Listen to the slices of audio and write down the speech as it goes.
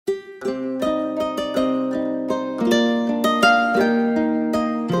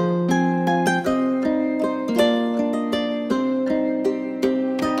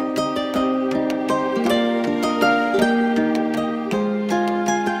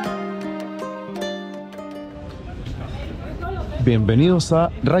Bienvenidos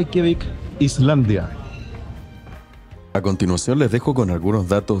a Reykjavík, Islandia. A continuación les dejo con algunos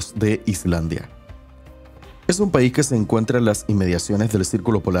datos de Islandia. Es un país que se encuentra en las inmediaciones del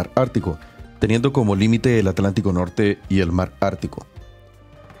Círculo Polar Ártico, teniendo como límite el Atlántico Norte y el Mar Ártico.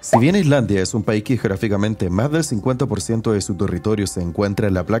 Si bien Islandia es un país que geográficamente más del 50% de su territorio se encuentra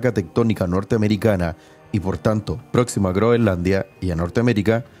en la placa tectónica norteamericana y por tanto próximo a Groenlandia y a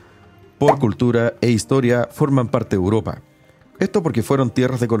Norteamérica, por cultura e historia forman parte de Europa. Esto porque fueron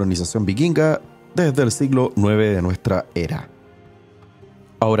tierras de colonización vikinga desde el siglo IX de nuestra era.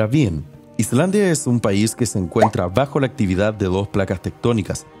 Ahora bien, Islandia es un país que se encuentra bajo la actividad de dos placas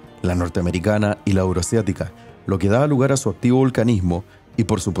tectónicas, la norteamericana y la euroasiática, lo que da lugar a su activo volcanismo y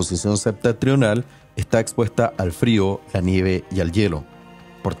por su posición septentrional está expuesta al frío, la nieve y al hielo.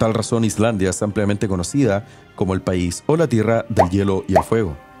 Por tal razón, Islandia es ampliamente conocida como el país o la tierra del hielo y el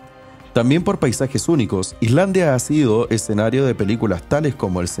fuego. También por paisajes únicos, Islandia ha sido escenario de películas tales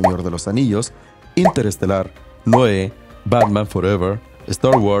como El Señor de los Anillos, Interestelar, Noé, Batman Forever,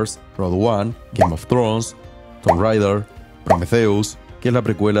 Star Wars, Rogue One, Game of Thrones, Tomb Raider, Prometheus, que es la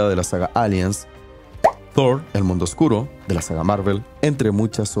precuela de la saga Aliens, Thor, El Mundo Oscuro, de la saga Marvel, entre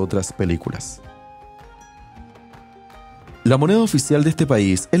muchas otras películas. La moneda oficial de este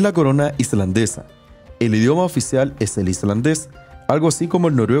país es la corona islandesa. El idioma oficial es el islandés, algo así como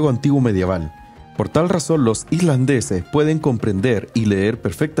el noruego antiguo medieval. Por tal razón, los islandeses pueden comprender y leer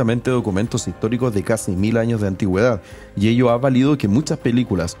perfectamente documentos históricos de casi 1000 años de antigüedad, y ello ha valido que muchas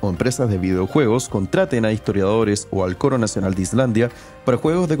películas o empresas de videojuegos contraten a historiadores o al Coro Nacional de Islandia para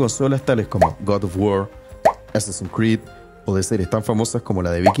juegos de consolas tales como God of War, Assassin's Creed, o de series tan famosas como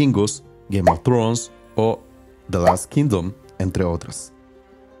la de Vikingos, Game of Thrones o The Last Kingdom, entre otras.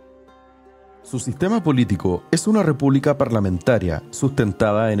 Su sistema político es una república parlamentaria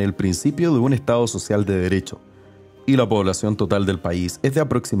sustentada en el principio de un Estado social de derecho, y la población total del país es de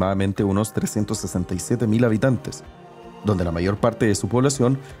aproximadamente unos 367.000 habitantes, donde la mayor parte de su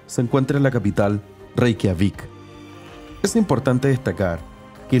población se encuentra en la capital, Reykjavík. Es importante destacar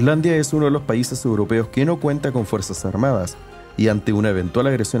que Islandia es uno de los países europeos que no cuenta con fuerzas armadas, y ante una eventual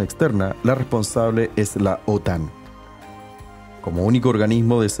agresión externa, la responsable es la OTAN. Como único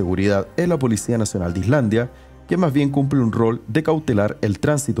organismo de seguridad es la Policía Nacional de Islandia, que más bien cumple un rol de cautelar el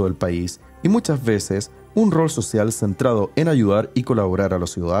tránsito del país y muchas veces un rol social centrado en ayudar y colaborar a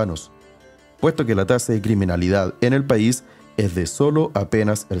los ciudadanos, puesto que la tasa de criminalidad en el país es de solo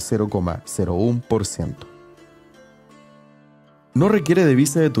apenas el 0,01%. No requiere de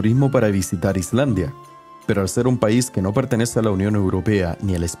visa de turismo para visitar Islandia, pero al ser un país que no pertenece a la Unión Europea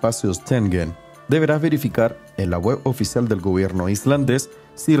ni al espacio Schengen, deberás verificar en la web oficial del gobierno islandés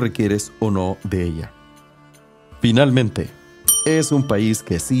si requieres o no de ella. Finalmente, es un país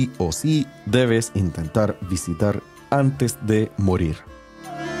que sí o sí debes intentar visitar antes de morir.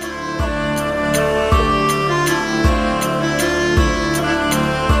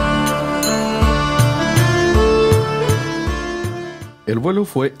 El vuelo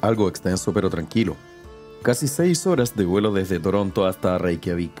fue algo extenso pero tranquilo. Casi 6 horas de vuelo desde Toronto hasta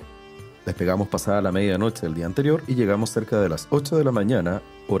Reykjavík. Despegamos pasada la medianoche del día anterior y llegamos cerca de las 8 de la mañana,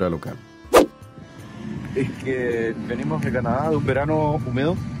 hora local. Es que venimos de Canadá, de un verano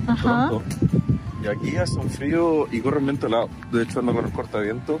húmedo, Toronto, y aquí hace un frío y corre un viento helado. De hecho ando con el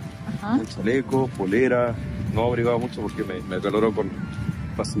cortaviento, un chaleco, polera, no abrigado mucho porque me acaloro con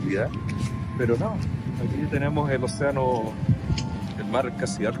facilidad. Pero no, aquí tenemos el océano, el mar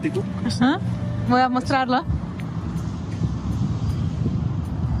casi ártico. Voy a mostrarlo.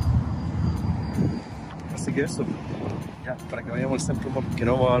 Así que eso, ya, para que vayamos al centro porque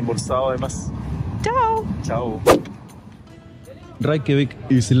no hemos almorzado además. Chao. Chao. Reykjavík,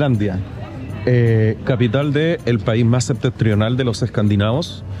 Islandia, capital del país más septentrional de los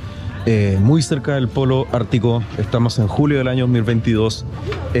escandinavos, muy cerca del polo ártico. Estamos en julio del año 2022,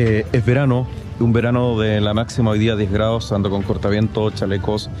 es verano, un verano de la máxima hoy día 10 grados, ando con cortaviento,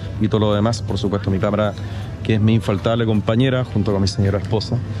 chalecos y todo lo demás, por supuesto mi cámara, que es mi infaltable compañera, junto con mi señora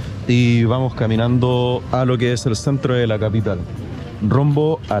esposa, y vamos caminando a lo que es el centro de la capital,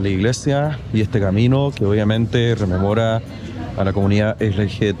 rumbo a la iglesia, y este camino que obviamente rememora a la comunidad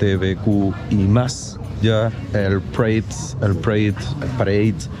LGTBQ y más, ya el parade,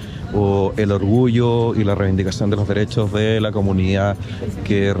 o el orgullo y la reivindicación de los derechos de la comunidad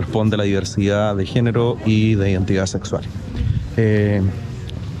que responde a la diversidad de género y de identidad sexual.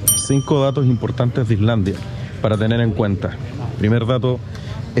 5 datos importantes de Islandia para tener en cuenta. Primer dato,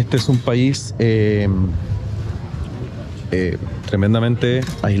 este es un país tremendamente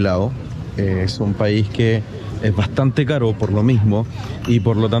aislado. Es un país que es bastante caro por lo mismo y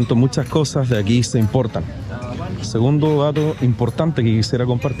por lo tanto muchas cosas de aquí se importan. Segundo dato importante que quisiera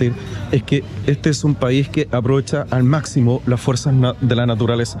compartir es que este es un país que aprovecha al máximo las fuerzas de la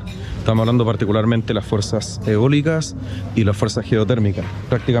naturaleza. Estamos hablando particularmente de las fuerzas eólicas y las fuerzas geotérmicas.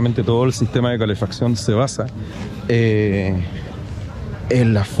 Prácticamente todo el sistema de calefacción se basa en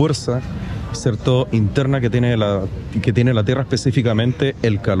la fuerza, ¿cierto?, interna que tiene la Tierra, específicamente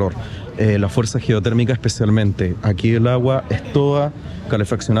el calor. La fuerza geotérmica especialmente. Aquí el agua es toda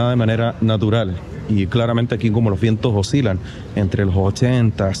calefaccionada de manera natural. Y claramente aquí, como los vientos oscilan entre los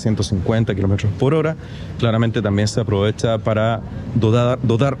 80 a 150 kilómetros por hora, claramente también se aprovecha para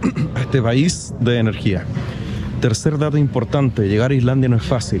dotar a este país de energía. Tercer dato importante, llegar a Islandia no es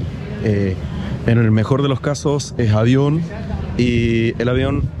fácil. En el mejor de los casos es avión, y el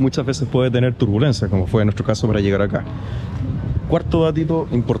avión muchas veces puede tener turbulencia, como fue en nuestro caso para llegar acá. Cuarto datito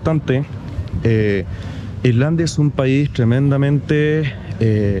importante, Islandia es un país tremendamente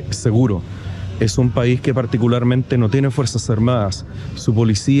seguro. Es un país que particularmente no tiene fuerzas armadas. Su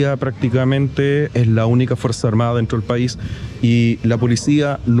policía prácticamente es la única fuerza armada dentro del país, y la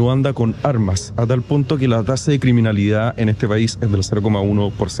policía no anda con armas, a tal punto que la tasa de criminalidad en este país es del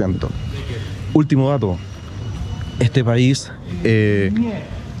 0,1%. Último dato, este país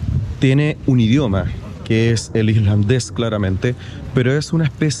tiene un idioma que es el islandés claramente, pero es una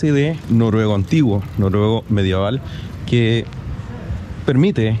especie de noruego antiguo, noruego medieval, que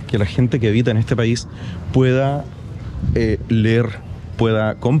permite que la gente que habita en este país pueda leer,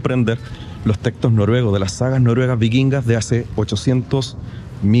 pueda comprender los textos noruegos de las sagas noruegas vikingas de hace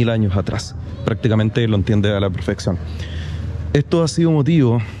 800.000 años atrás. Prácticamente lo entiende a la perfección. Esto ha sido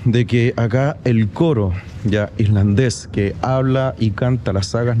motivo de que acá el coro ya islandés que habla y canta las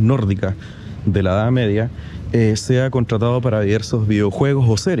sagas nórdicas de la Edad Media sea contratado para diversos videojuegos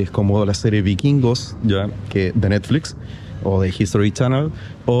o series, como la serie Vikingos ya que de Netflix, o de History Channel,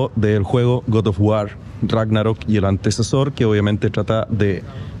 o del juego God of War, Ragnarok y el antecesor, que obviamente trata de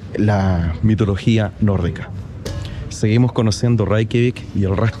la mitología nórdica. Seguimos conociendo Reykjavík y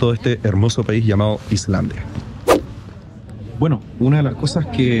el resto de este hermoso país llamado Islandia. Bueno, una de las cosas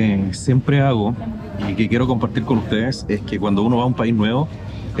que siempre hago y que quiero compartir con ustedes es que cuando uno va a un país nuevo,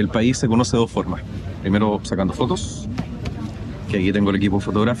 el país se conoce de dos formas. Primero, sacando fotos, que aquí tengo el equipo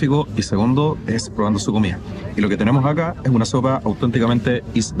fotográfico, y segundo es probando su comida. Y lo que tenemos acá es una sopa auténticamente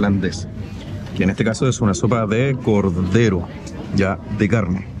islandesa, que en este caso es una sopa de cordero, ya de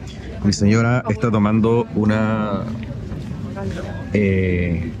carne. Mi señora está tomando una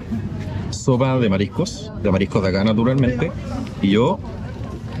sopa de mariscos de acá naturalmente, y yo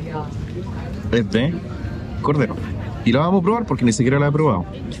es de cordero. Y la vamos a probar porque ni siquiera la he probado.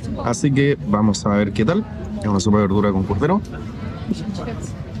 Así que vamos a ver qué tal. Es una sopa de verdura con cordero.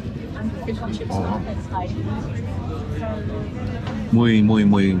 Muy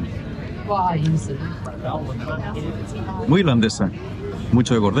irlandesa.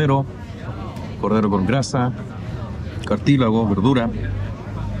 Mucho de cordero con grasa, cartílago, verdura.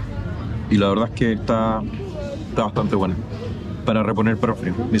 Y la verdad es que está bastante buena para reponer para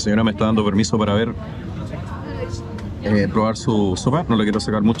frío. Mi señora me está dando permiso para probar su sopa. No le quiero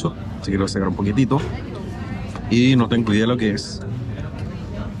sacar mucho, así que le voy a sacar un poquitito. Y no tengo idea de lo que es.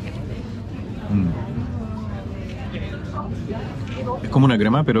 Es como una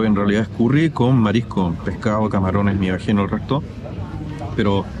crema, pero en realidad es curry con marisco, pescado, camarones, me imagino el resto.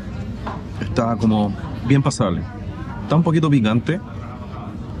 Pero está como bien pasable. Está un poquito picante,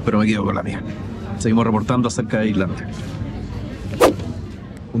 pero me quedo con la mía. Seguimos reportando acerca de Islandia.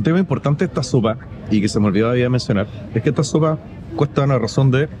 Un tema importante de esta sopa, y que se me olvidó de mencionar, es que esta sopa cuesta una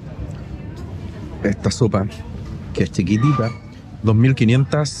razón de esta sopa, que es chiquitita,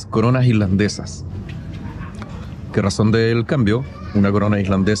 2.500 coronas islandesas. ¿Qué razón del cambio? Una corona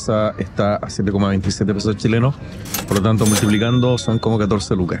islandesa está a 7,27 pesos chilenos, por lo tanto multiplicando son como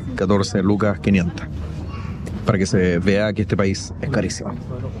 14 lucas 500, para que se vea que este país es carísimo.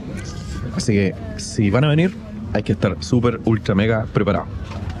 Así que si van a venir hay que estar súper, ultra, mega preparado.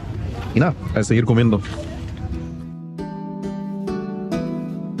 Y nada, a seguir comiendo.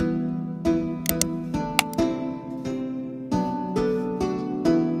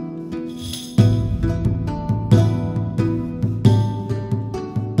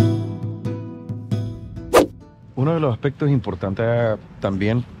 Uno de los aspectos importantes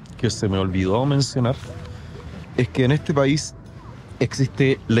también que se me olvidó mencionar es que en este país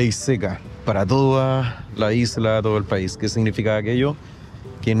existe ley seca para toda la isla, todo el país. ¿Qué significa aquello?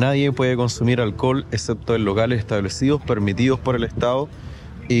 Que nadie puede consumir alcohol excepto en locales establecidos, permitidos por el Estado,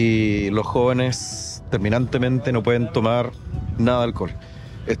 y los jóvenes terminantemente no pueden tomar nada de alcohol.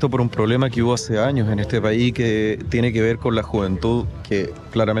 Esto por un problema que hubo hace años en este país que tiene que ver con la juventud, que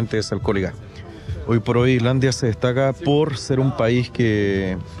claramente es alcohólica. Hoy por hoy Islandia se destaca por ser un país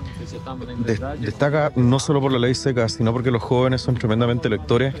que destaca no solo por la ley seca, sino porque los jóvenes son tremendamente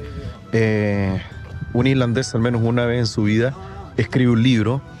lectores. Un islandés, al menos una vez en su vida, escribe un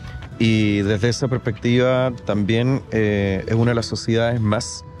libro, y desde esa perspectiva también es una de las sociedades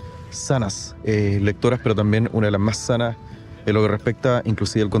más sanas, lectoras, pero también una de las más sanas en lo que respecta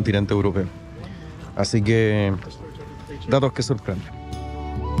inclusive al continente europeo. Así que datos que sorprenden.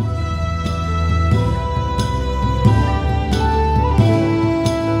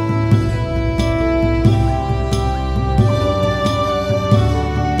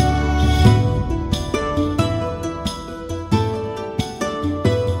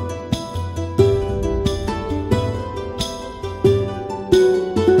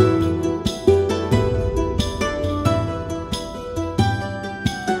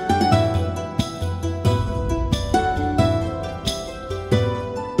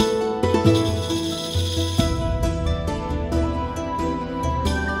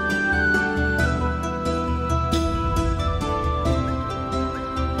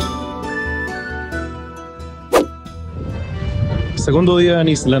 Segundo día en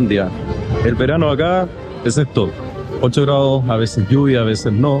Islandia. El verano acá es esto: 8 grados, a veces lluvia, a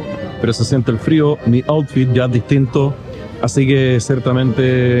veces no, pero se siente el frío. Mi outfit ya es distinto, así que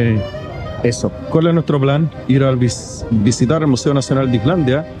ciertamente eso. ¿Cuál es nuestro plan? Ir a visitar el Museo Nacional de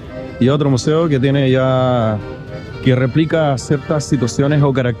Islandia y otro museo que tiene ya, que replica ciertas situaciones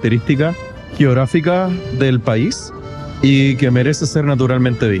o características geográficas del país y que merece ser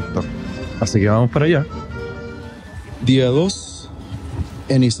naturalmente visto. Así que vamos para allá. Día 2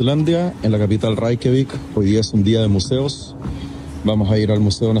 en Islandia, en la capital Reykjavík. Hoy día es un día de museos. Vamos a ir al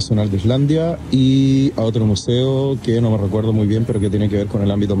Museo Nacional de Islandia y a otro museo que no me recuerdo muy bien, pero que tiene que ver con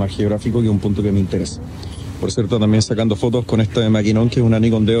el ámbito más geográfico, que es un punto que me interesa. Por cierto, también sacando fotos con este maquinón, que es una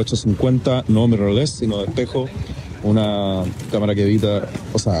Nikon D850, no mirrorless, sino de espejo. Una cámara que evita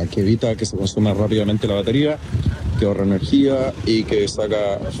que se consuma rápidamente la batería, que ahorra energía y que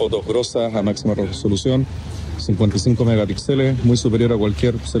saca fotos grosas a máxima resolución. 55 megapíxeles, muy superior a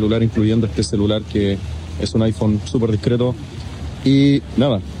cualquier celular, incluyendo este celular que es un iPhone súper discreto. Y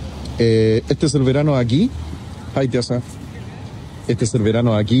nada, este es el verano aquí. Ay, Tiasa. Este es el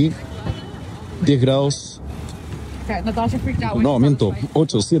verano aquí. 10 grados. No, miento,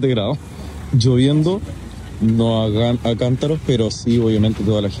 8, 7 grados. Lloviendo, no a cántaros, pero sí, obviamente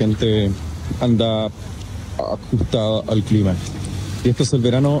toda la gente anda ajustada al clima. Y este es el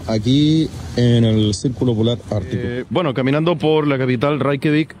verano aquí en el Círculo Polar Ártico. Bueno, caminando por la capital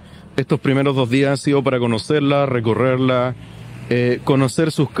Reykjavík, estos primeros 2 días han sido para conocerla, recorrerla,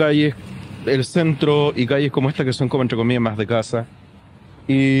 conocer sus calles, el centro y calles como esta, que son como entre comillas más de casa.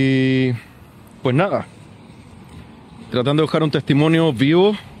 Y pues nada, tratando de dejar un testimonio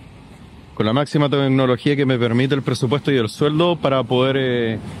vivo con la máxima tecnología que me permite el presupuesto y el sueldo para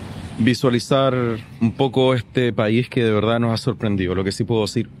poder visualizar un poco este país que de verdad nos ha sorprendido. Lo que sí puedo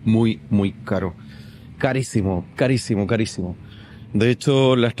decir, muy, muy caro. Carísimo, carísimo, carísimo. De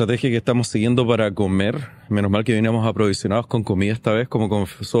hecho, la estrategia que estamos siguiendo para comer, menos mal que veníamos aprovisionados con comida esta vez, como con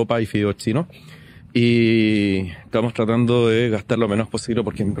sopa y fideos chinos, y estamos tratando de gastar lo menos posible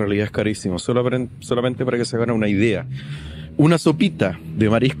porque en realidad es carísimo. Solamente para que se hagan una idea. Una sopita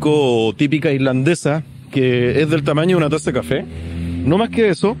de marisco típica islandesa, que es del tamaño de una taza de café, no más que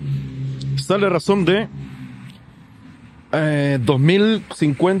eso, sale a razón de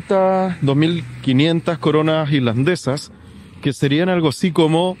 2.050, 2.500 coronas islandesas, que serían algo así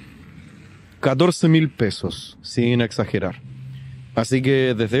como 14.000 pesos, sin exagerar. Así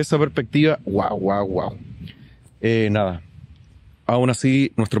que desde esa perspectiva, wow. Nada, aún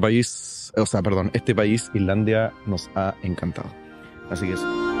así nuestro país, este país, Islandia, nos ha encantado. Así que eso.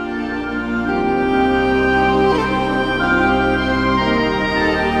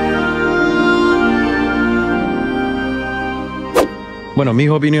 Bueno, mis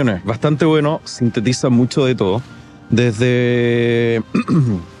opiniones, bastante bueno, sintetiza mucho de todo. Desde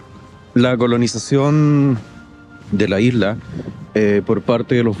la colonización de la isla por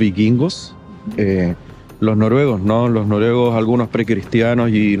parte de los vikingos, los noruegos, ¿no? Los noruegos, algunos precristianos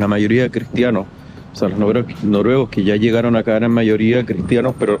y la mayoría cristianos. O sea, los noruegos que ya llegaron acá eran mayoría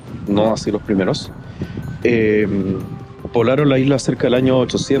cristianos, pero no así los primeros. Poblaron la isla cerca del año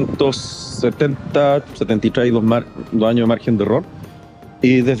 870, 73, 2 años de margen de error.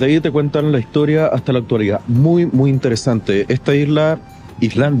 Y desde ahí te cuentan la historia hasta la actualidad. Muy, muy interesante. Esta isla,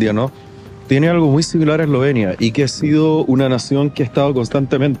 Islandia, ¿no? Tiene algo muy similar a Eslovenia y que ha sido una nación que ha estado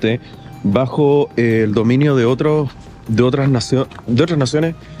constantemente bajo el dominio de otras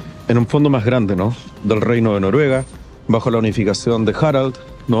naciones en un fondo más grande, ¿no? Del reino de Noruega, bajo la unificación de Harald,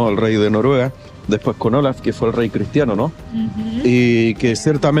 ¿no? El rey de Noruega, después con Olaf, que fue el rey cristiano, ¿no? Y que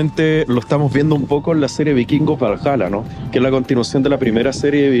ciertamente lo estamos viendo un poco en la serie Vikingos Valhalla, ¿no? Que es la continuación de la primera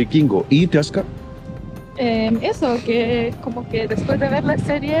serie de Vikingos. ¿Y Tiaska? Eso, que como que después de ver la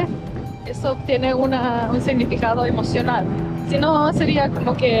serie, eso tiene un significado emocional. Si no, sería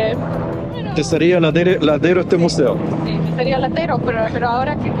como que... Bueno, Te sería latero este museo. sí, me sería latero, pero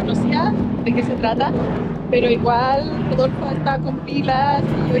ahora que conocía de qué se trata, pero igual Rodolfo está con pilas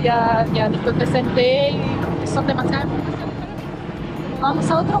y yo ya después me senté y son demasiadas informaciones.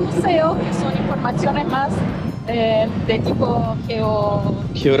 Vamos a otro museo que son informaciones más de tipo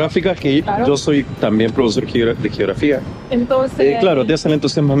Geográficas, que claro. yo soy también profesor de geografía. Entonces, Claro, te hace el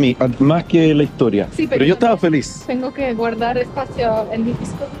entusiasmo a mí, más que la historia. Sí, pero yo estaba feliz. Tengo que guardar espacio en mi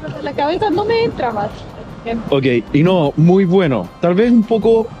disco duro de la cabeza, no me entra más. Ok, y no, muy bueno. Tal vez un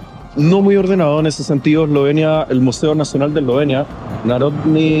poco no muy ordenado en ese sentido. Eslovenia, el Museo Nacional de Eslovenia,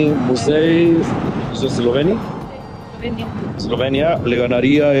 Narodni Muzej Eslovenia. Eslovenia le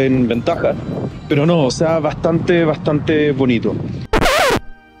ganaría en ventaja, pero no, o sea, bastante bonito.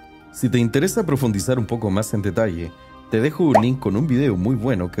 Si te interesa profundizar un poco más en detalle, te dejo un link con un video muy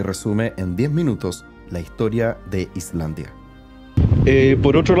bueno que resume en 10 minutos la historia de Islandia.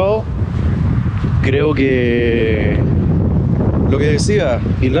 Por otro lado, creo que lo que decía,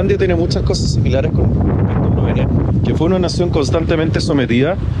 Islandia tiene muchas cosas similares con respecto a Eslovenia, que fue una nación constantemente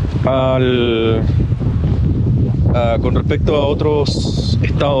sometida con respecto a otros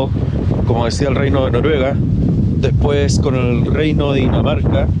estados, como decía el reino de Noruega, después con el reino de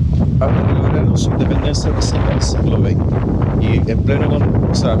Dinamarca, hasta que lograron su independencia recién en el siglo XX, y en pleno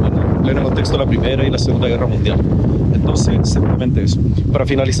contexto de la Primera y la Segunda Guerra Mundial. Entonces, simplemente eso. Para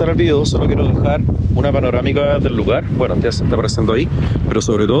finalizar el video, solo quiero dejar una panorámica del lugar. Bueno, ya se está apareciendo ahí, pero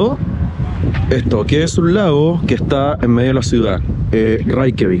sobre todo, esto, que es un lago que está en medio de la ciudad,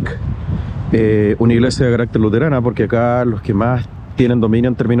 Reykjavík. Una iglesia de carácter luterana, porque acá los que más tienen dominio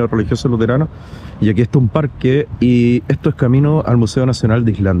en términos religiosos luteranos, y aquí está un parque, y esto es camino al Museo Nacional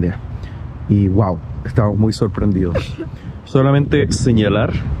de Islandia. Y wow, estamos muy sorprendidos. Solamente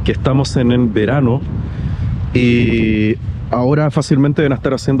señalar que estamos en el verano y ahora fácilmente deben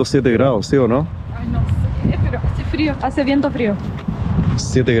estar haciendo 7 grados, ¿sí o no? Ay, no sé, pero hace frío, hace viento frío.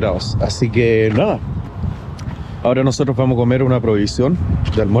 7 grados, así que nada. Ahora nosotros vamos a comer una provisión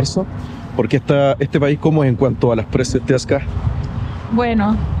de almuerzo, porque este país, ¿cómo es en cuanto a los precios, Tiaska?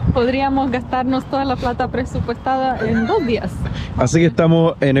 Bueno, podríamos gastarnos toda la plata presupuestada en 2 días. Así que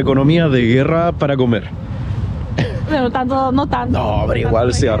estamos en economía de guerra para comer. Pero no tanto. No, pero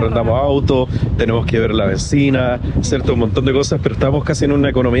igual si arrendamos auto, tenemos que ver la benzina, cierto, un montón de cosas, pero estamos casi en una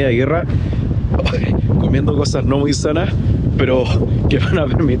economía de guerra, comiendo cosas no muy sanas, pero que van a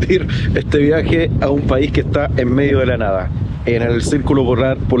permitir este viaje a un país que está en medio de la nada, en el Círculo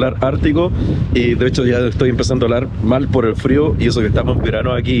Polar Ártico, y de hecho ya estoy empezando a hablar mal por el frío, y eso que estamos en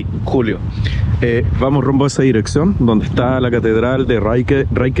verano aquí, Julio. Vamos rumbo a esa dirección, donde está la catedral de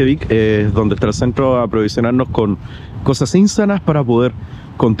Reykjavík, donde está el centro, a aprovisionarnos con cosas insanas para poder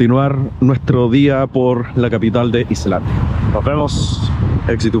continuar nuestro día por la capital de Islandia. Nos vemos,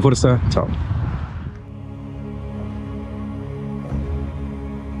 éxito y fuerza, chao.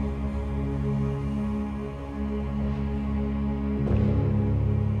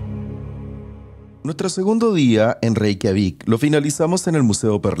 Nuestro segundo día en Reykjavík lo finalizamos en el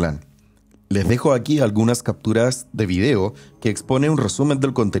Museo Perlán. Les dejo aquí algunas capturas de video que expone un resumen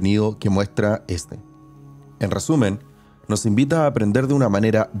del contenido que muestra este. En resumen, nos invita a aprender de una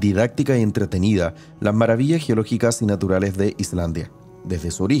manera didáctica y entretenida las maravillas geológicas y naturales de Islandia,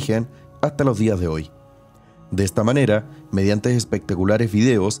 desde su origen hasta los días de hoy. De esta manera, mediante espectaculares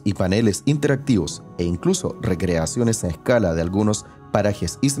videos y paneles interactivos e incluso recreaciones en escala de algunos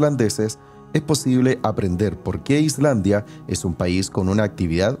parajes islandeses, es posible aprender por qué Islandia es un país con una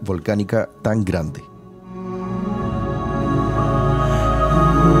actividad volcánica tan grande.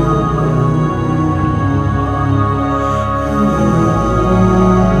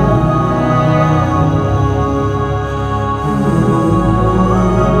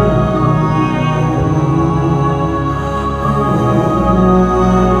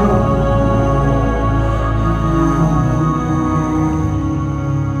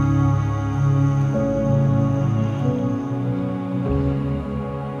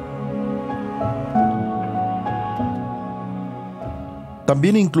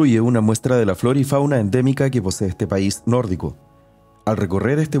 También incluye una muestra de la flora y fauna endémica que posee este país nórdico. Al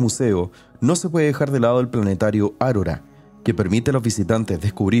recorrer este museo, no se puede dejar de lado el planetario Aurora, que permite a los visitantes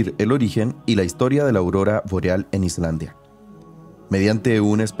descubrir el origen y la historia de la aurora boreal en Islandia. Mediante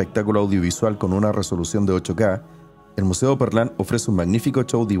un espectáculo audiovisual con una resolución de 8K, El Museo Perlán ofrece un magnífico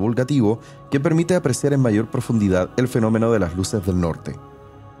show divulgativo que permite apreciar en mayor profundidad el fenómeno de las luces del norte.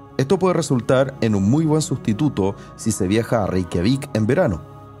 Esto puede resultar en un muy buen sustituto si se viaja a Reykjavík en verano,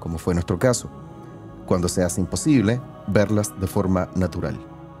 como fue nuestro caso, cuando se hace imposible verlas de forma natural.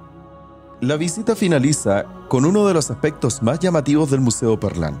 La visita finaliza con uno de los aspectos más llamativos del Museo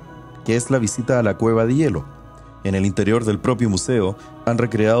Perlán, que es la visita a la cueva de hielo. En el interior del propio museo han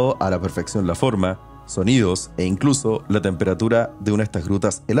recreado a la perfección la forma, sonidos e incluso la temperatura de una de estas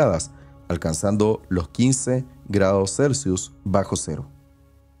grutas heladas, alcanzando los 15 grados Celsius bajo cero.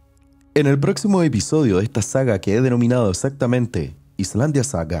 En el próximo episodio de esta saga que he denominado exactamente Islandia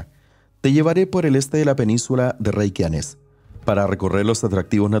Saga, te llevaré por el este de la península de Reykjanes para recorrer los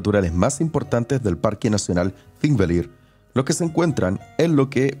atractivos naturales más importantes del Parque Nacional Þingvellir, los que se encuentran en lo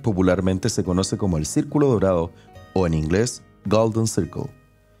que popularmente se conoce como el Círculo Dorado o en inglés Golden Circle.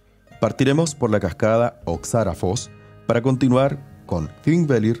 Partiremos por la cascada Oxarafoss para continuar con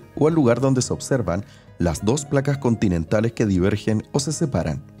Þingvellir o el lugar donde se observan las dos placas continentales que divergen o se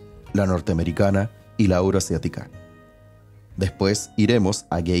separan, la norteamericana y la euroasiática. Después iremos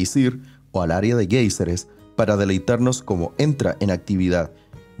a Geysir o al área de géiseres para deleitarnos cómo entra en actividad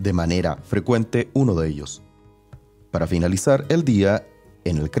de manera frecuente uno de ellos, para finalizar el día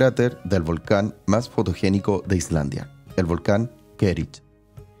en el cráter del volcán más fotogénico de Islandia, el volcán Kerich.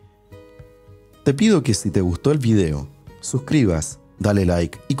 Te pido que si te gustó el video, suscribas, dale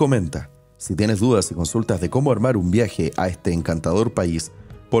like y comenta. Si tienes dudas y consultas de cómo armar un viaje a este encantador país,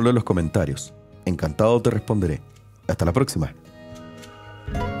 ponlo en los comentarios. Encantado te responderé. Hasta la próxima.